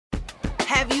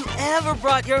Have you ever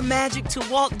brought your magic to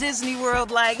Walt Disney World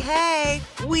like, hey,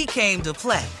 we came to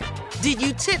play? Did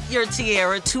you tip your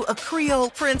tiara to a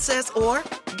Creole princess or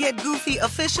get goofy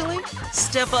officially?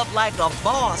 Step up like a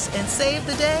boss and save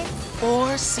the day?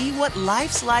 Or see what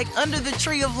life's like under the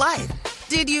tree of life?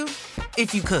 Did you?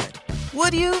 If you could.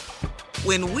 Would you?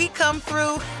 When we come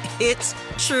through, it's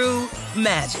true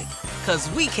magic. 'Cause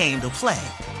we came to play.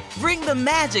 Bring the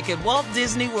magic at Walt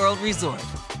Disney World Resort.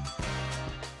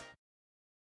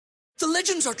 The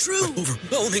legends are true.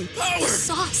 Overwhelming power! The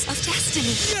sauce of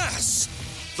destiny. Yes!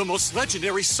 The most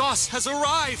legendary sauce has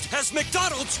arrived as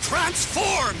McDonald's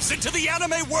transforms into the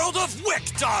anime world of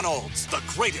WickDonald's. The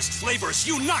greatest flavors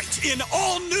unite in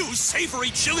all new savory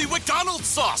chili McDonald's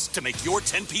sauce to make your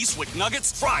 10-piece Wick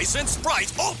Nuggets, fries, and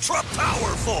Sprite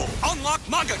ultra-powerful. Unlock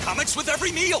manga comics with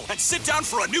every meal and sit down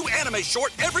for a new anime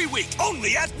short every week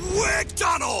only at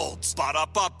WickDonald's.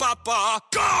 Ba-da-ba-ba-ba,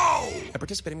 go! At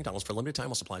participating McDonald's for a limited time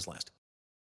while supplies last.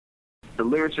 The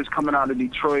lyricists coming out of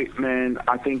Detroit, man,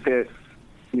 I think that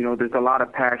there's a lot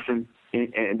of passion,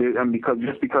 and because of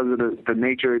the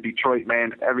nature of Detroit,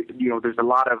 man, there's a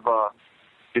lot of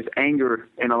just anger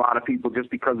in a lot of people just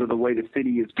because of the way the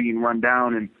city is being run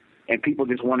down, and people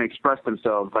just want to express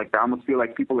themselves. Like, I almost feel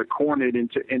like people are cornered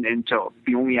into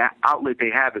the only outlet they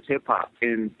have is hip hop,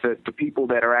 and the people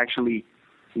that are actually,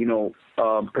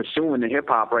 pursuing the hip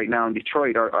hop right now in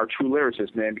Detroit are true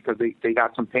lyricists, man, because they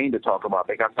got some pain to talk about.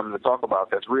 They got something to talk about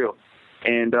that's real.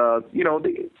 And,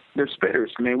 they're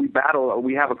spitters, man. We battle.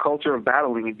 We have a culture of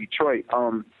battling in Detroit.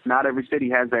 Not every city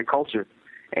has that culture.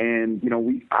 And,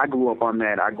 I grew up on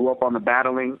that. I grew up on the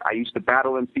battling. I used to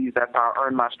battle MCs. That's how I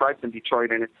earned my stripes in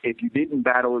Detroit. And if you didn't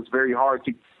battle, it's very hard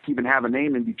to even have a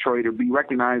name in Detroit or be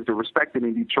recognized or respected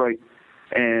in Detroit.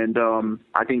 And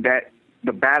I think that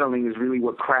the battling is really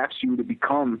what crafts you to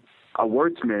become a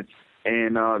wordsmith.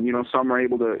 And, some are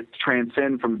able to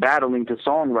transcend from battling to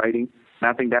songwriting. And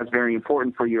I think that's very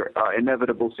important for your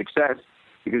inevitable success,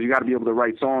 because you got to be able to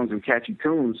write songs and catchy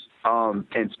tunes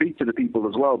and speak to the people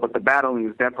as well. But the battling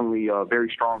is definitely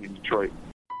very strong in Detroit.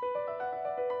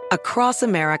 Across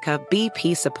America,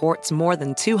 BP supports more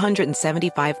than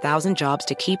 275,000 jobs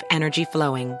to keep energy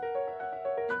flowing.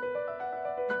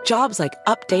 Jobs like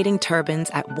updating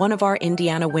turbines at one of our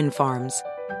Indiana wind farms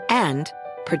and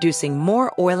producing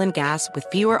more oil and gas with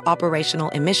fewer operational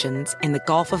emissions in the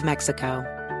Gulf of Mexico.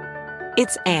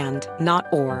 It's and, not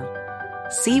or.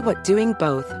 See what doing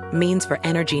both means for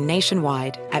energy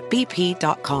nationwide at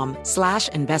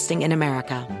bp.com/investing in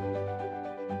America.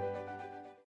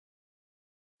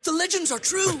 The legends are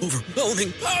true.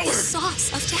 Overwhelming power! The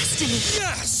sauce of destiny.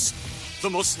 Yes! The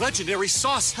most legendary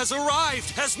sauce has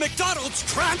arrived as McDonald's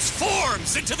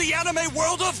transforms into the anime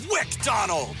world of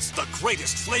WickDonald's. The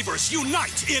greatest flavors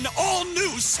unite in all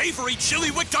new savory chili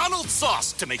McDonald's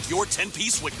sauce to make your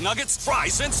 10-piece Wick Nuggets,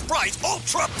 fries, and Sprite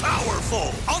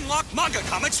ultra-powerful. Unlock manga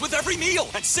comics with every meal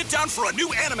and sit down for a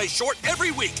new anime short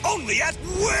every week only at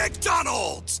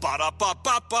WickDonald's.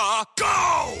 Ba-da-ba-ba-ba,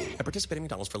 go! At participating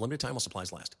McDonald's for a limited time while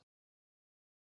supplies last.